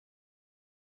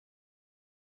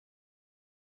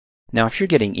Now, if you're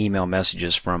getting email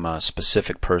messages from a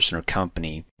specific person or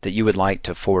company that you would like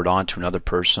to forward on to another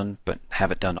person but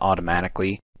have it done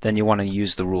automatically, then you want to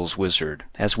use the Rules Wizard,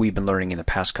 as we've been learning in the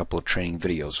past couple of training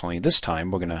videos. Only this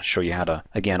time we're going to show you how to,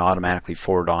 again, automatically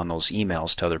forward on those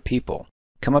emails to other people.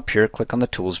 Come up here, click on the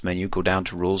Tools menu, go down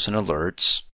to Rules and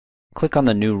Alerts, click on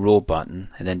the New Rule button,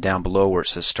 and then down below where it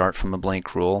says Start from a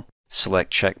Blank Rule,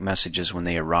 select Check Messages when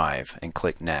they arrive, and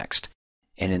click Next.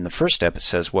 And in the first step it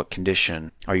says what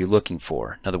condition are you looking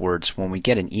for. In other words, when we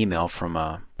get an email from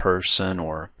a person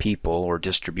or people or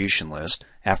distribution list,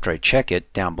 after I check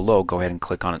it, down below go ahead and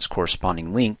click on its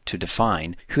corresponding link to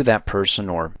define who that person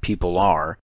or people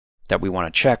are that we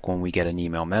want to check when we get an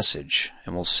email message.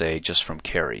 And we'll say just from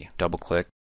Carrie. Double click,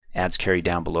 adds Carrie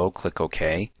down below, click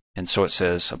OK. And so it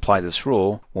says apply this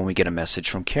rule when we get a message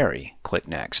from Carrie. Click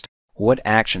Next. What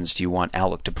actions do you want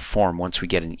Outlook to perform once we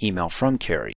get an email from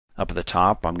Carrie? Up at the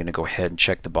top, I'm going to go ahead and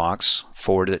check the box,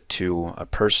 forward it to a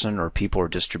person or people or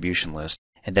distribution list,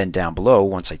 and then down below,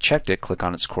 once I checked it, click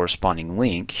on its corresponding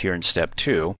link here in step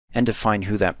 2 and define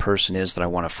who that person is that I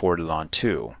want to forward it on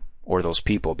to, or those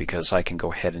people, because I can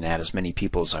go ahead and add as many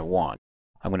people as I want.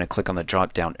 I'm going to click on the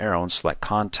drop down arrow and select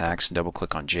contacts and double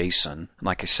click on Jason. And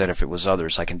like I said, if it was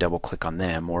others, I can double click on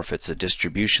them, or if it's a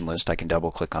distribution list, I can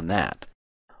double click on that.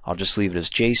 I'll just leave it as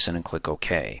Jason and click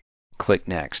OK. Click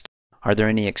Next. Are there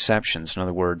any exceptions? In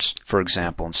other words, for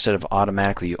example, instead of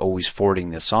automatically always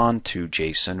forwarding this on to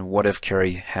Jason, what if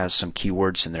Carrie has some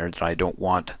keywords in there that I don't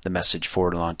want the message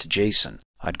forwarded on to Jason?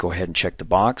 I'd go ahead and check the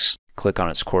box, click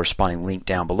on its corresponding link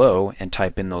down below, and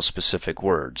type in those specific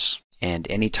words. And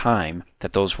any time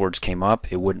that those words came up,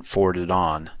 it wouldn't forward it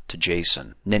on to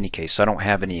Jason. In any case, I don't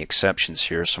have any exceptions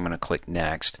here, so I'm going to click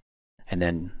Next, and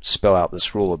then spell out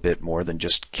this rule a bit more than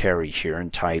just Carrie here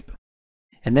and type.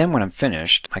 And then when I'm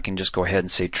finished, I can just go ahead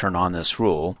and say turn on this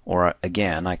rule, or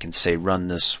again, I can say run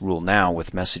this rule now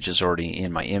with messages already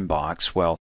in my inbox.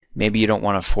 Well, maybe you don't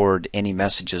want to forward any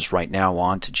messages right now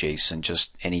on to Jason,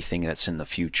 just anything that's in the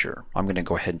future. I'm going to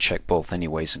go ahead and check both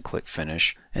anyways and click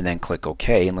finish, and then click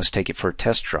OK, and let's take it for a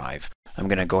test drive. I'm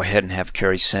going to go ahead and have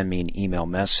Carrie send me an email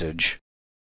message.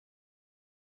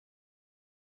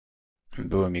 And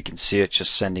boom, you can see it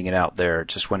just sending it out there. It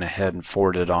just went ahead and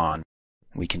forwarded it on.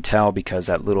 We can tell because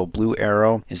that little blue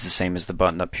arrow is the same as the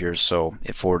button up here, so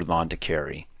it forwarded on to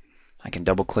Carrie. I can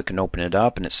double click and open it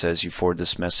up, and it says you forward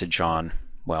this message on,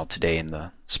 well, today in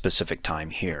the specific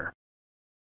time here.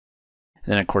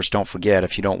 And then of course don't forget,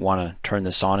 if you don't want to turn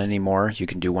this on anymore, you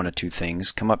can do one of two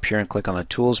things. Come up here and click on the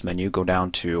Tools menu, go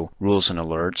down to Rules and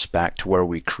Alerts, back to where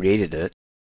we created it,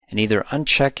 and either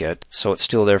uncheck it so it's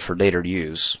still there for later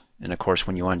use, and of course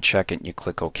when you uncheck it and you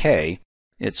click OK,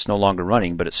 it's no longer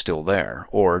running, but it's still there.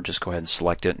 Or just go ahead and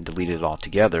select it and delete it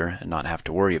altogether and not have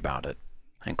to worry about it.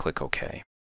 And click OK.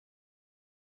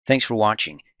 Thanks for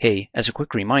watching. Hey, as a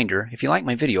quick reminder, if you like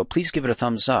my video, please give it a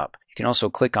thumbs up. You can also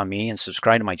click on me and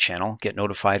subscribe to my channel, get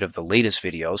notified of the latest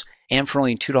videos, and for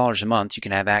only $2 a month, you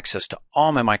can have access to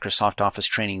all my Microsoft Office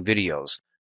training videos.